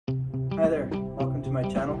Hi there, welcome to my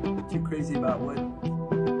channel, Too Crazy About Wood.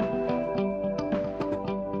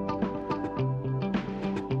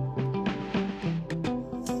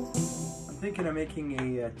 I'm thinking of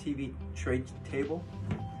making a TV tray table,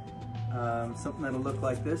 something that'll look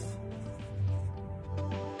like this.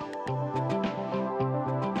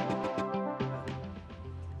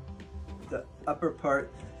 The upper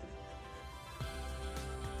part,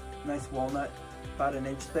 nice walnut, about an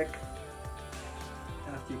inch thick.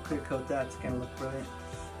 After you clear coat that, it's going to look brilliant.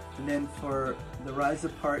 And then for the riser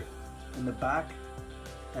part in the back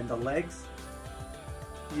and the legs,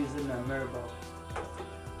 using Marabelle.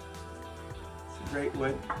 It's a great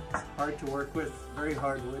wood. It's hard to work with, very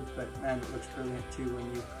hard wood, but man, it looks brilliant too when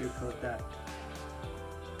you clear coat that.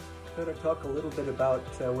 I thought I'd talk a little bit about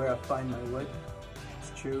where I find my wood.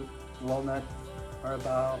 It's true, walnut,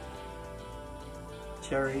 Marabelle,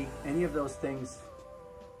 cherry, any of those things,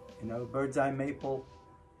 you know, bird's eye maple,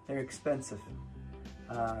 they're expensive.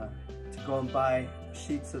 To go and buy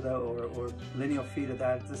sheets of that or lineal feet of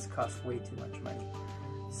that, this costs way too much money.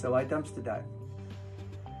 So I dumpster dive.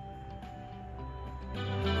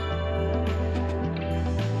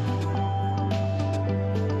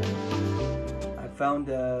 I found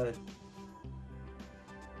a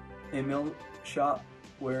mill shop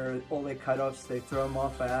where all their cut-offs, they throw them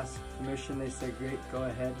off. I asked permission, they said great, go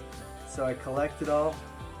ahead. So I collect it all,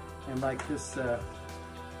 and like this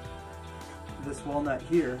walnut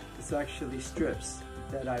here, it's actually strips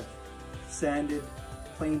that I've sanded,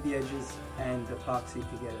 planed the edges, and epoxied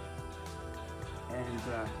to get it. And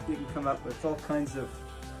you can come up with all kinds of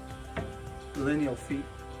lineal feet,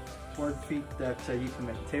 board feet that you can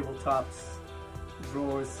make tabletops,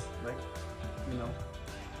 drawers, like, you know.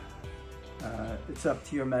 It's up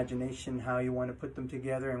to your imagination how you want to put them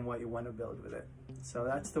together and what you want to build with it. So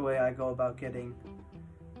that's the way I go about getting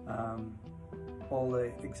all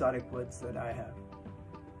the exotic woods that I have.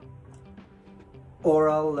 Or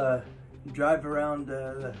I'll drive around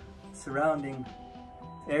the surrounding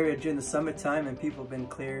area during the summertime, and people have been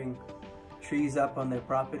clearing trees up on their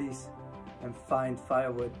properties and find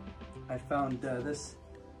firewood. I found this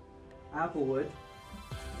apple wood,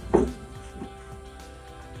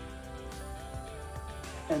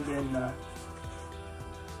 and then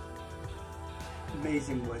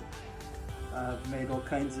amazing wood. I've made all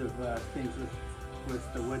kinds of things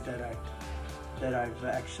with the wood that I've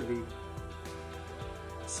actually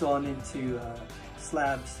sawn into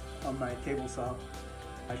slabs on my table saw,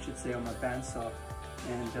 I should say on my bandsaw,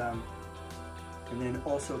 and then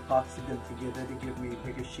also epoxied them together to give me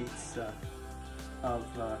bigger sheets of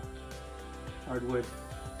hardwood.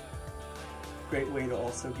 Great way to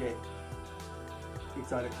also get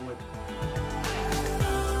exotic wood.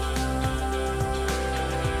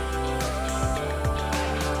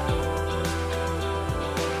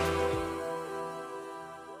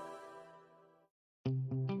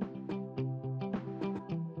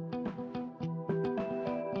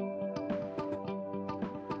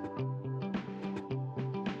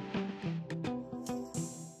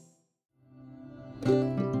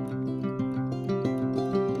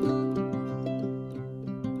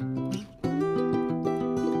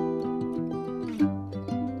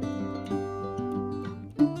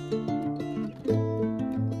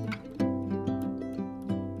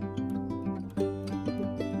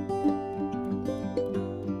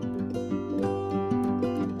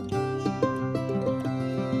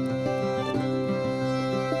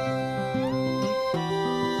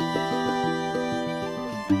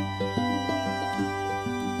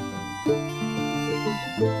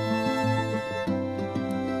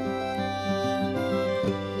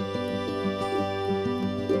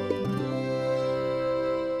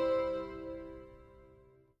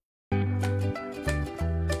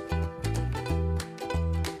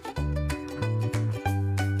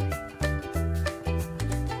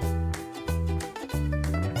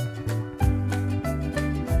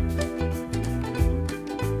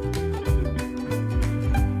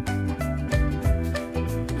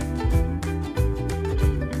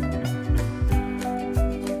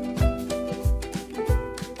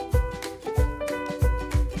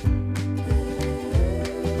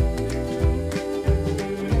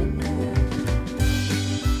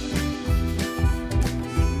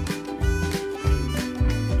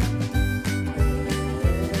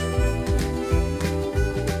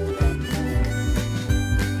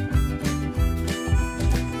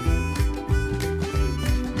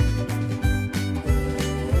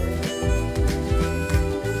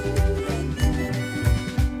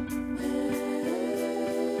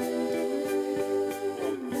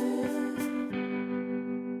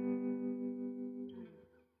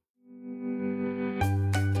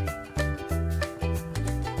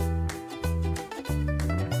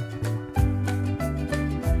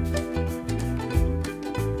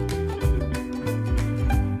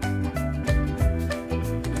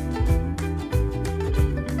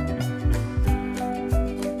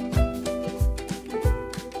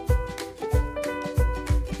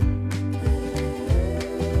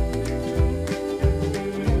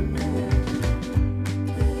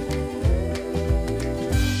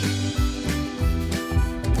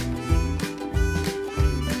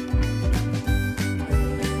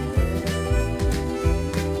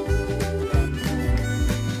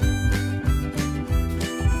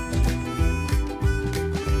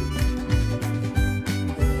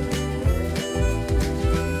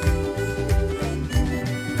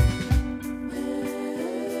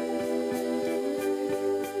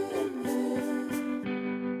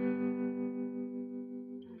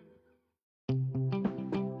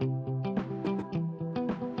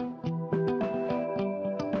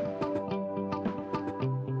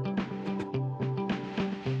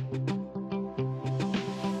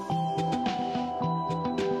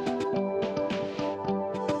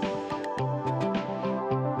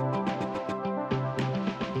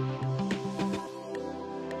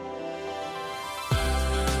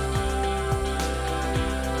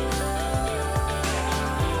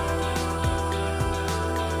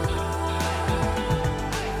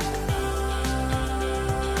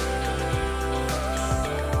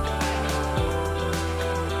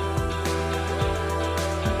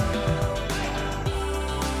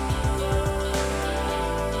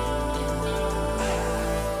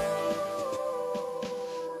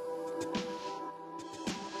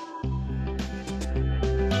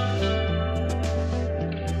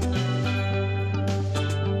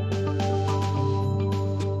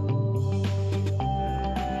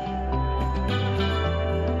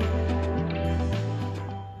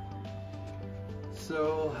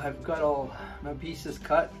 So I've got all my pieces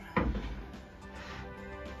cut. I've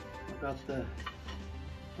got the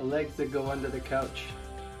legs that go under the couch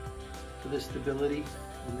for the stability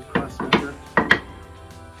and the cross member, and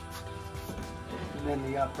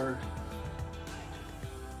then the upper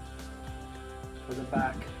for the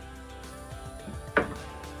back.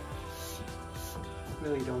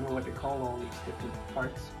 Really don't know what to call all these different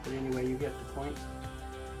parts, but anyway, you get the point.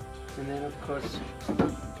 And then of course,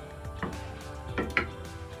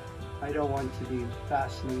 I don't want to be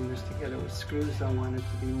fastening this together with screws. I want it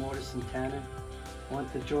to be mortise and tenon. I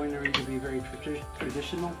want the joinery to be very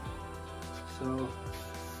traditional. So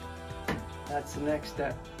that's the next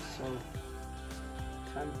step. So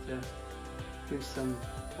time to do some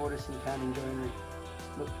mortise and tenon joinery.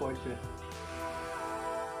 Look forward to it.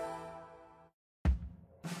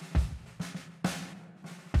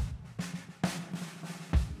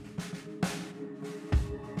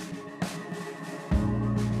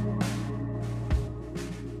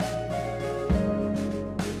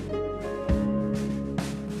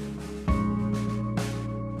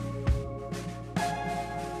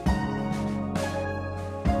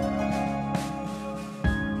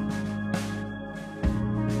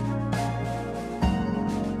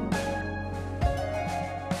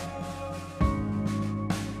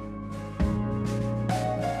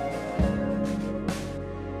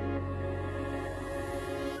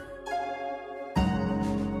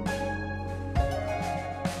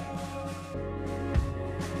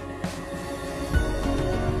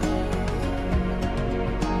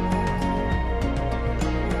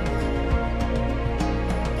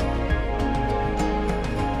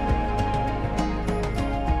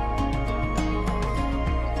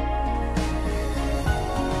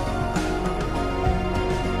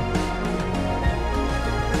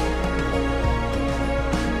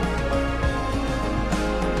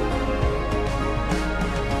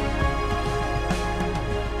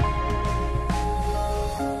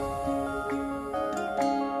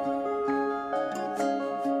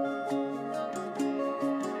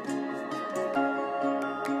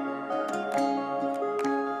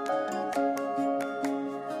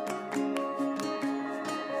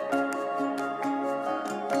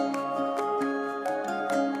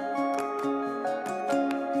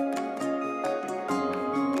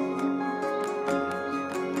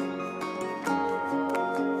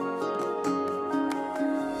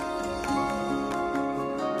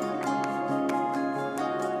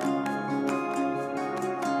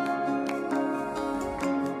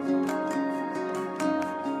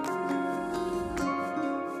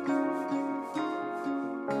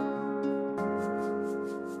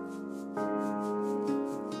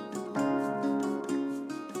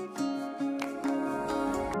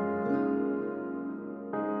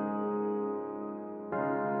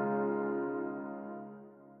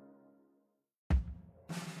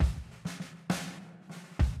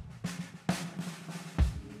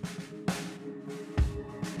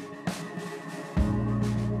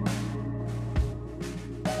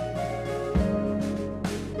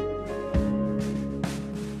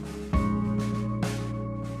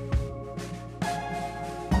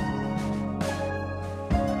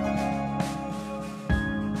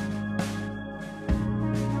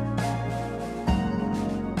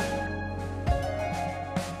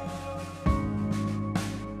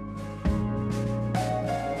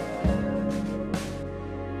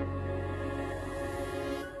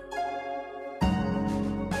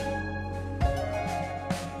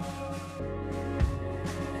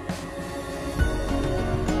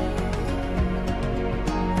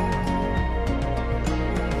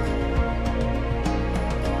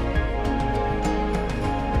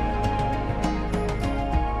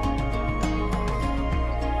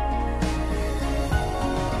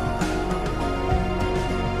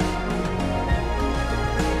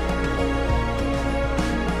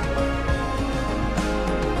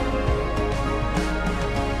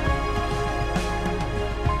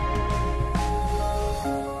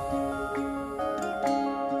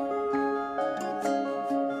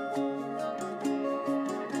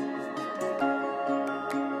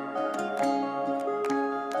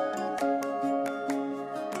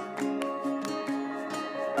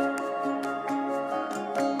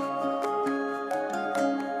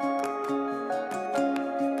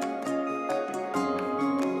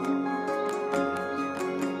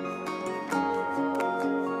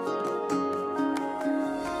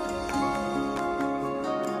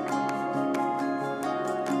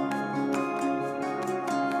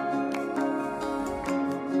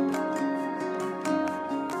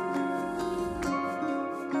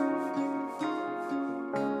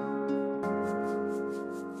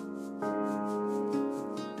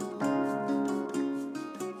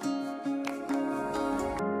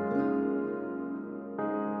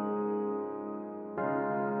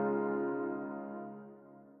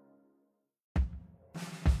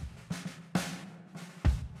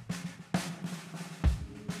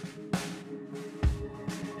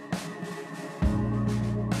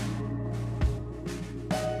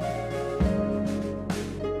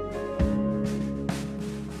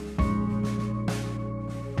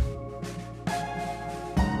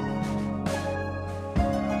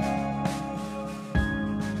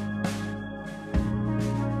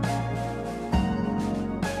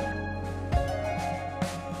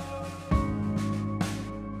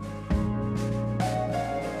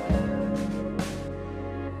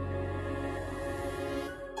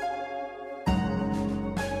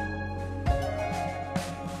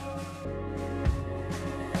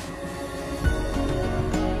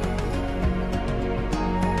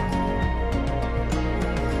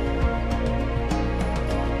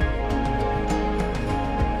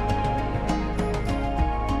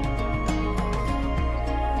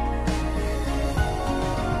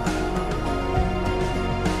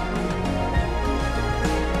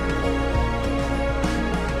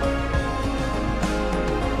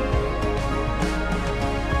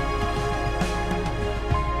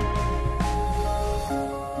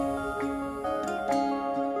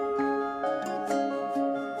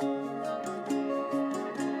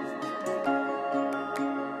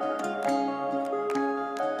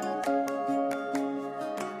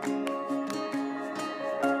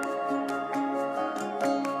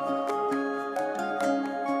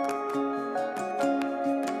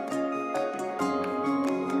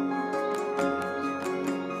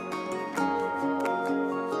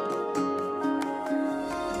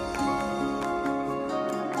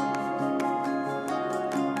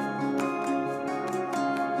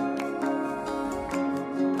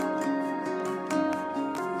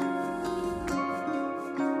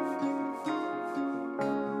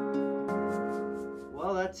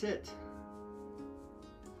 that's it.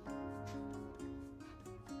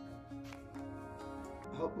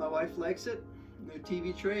 I hope my wife likes it. New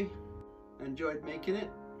TV tray. I enjoyed making it.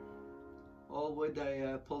 All wood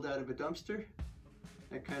I pulled out of a dumpster.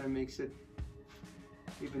 That kind of makes it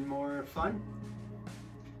even more fun.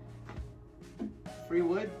 Free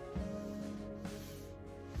wood.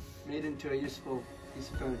 Made into a useful piece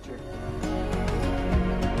of furniture.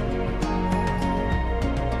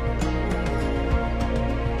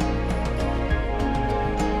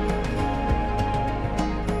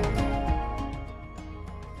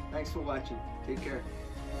 Thanks for watching. Take care.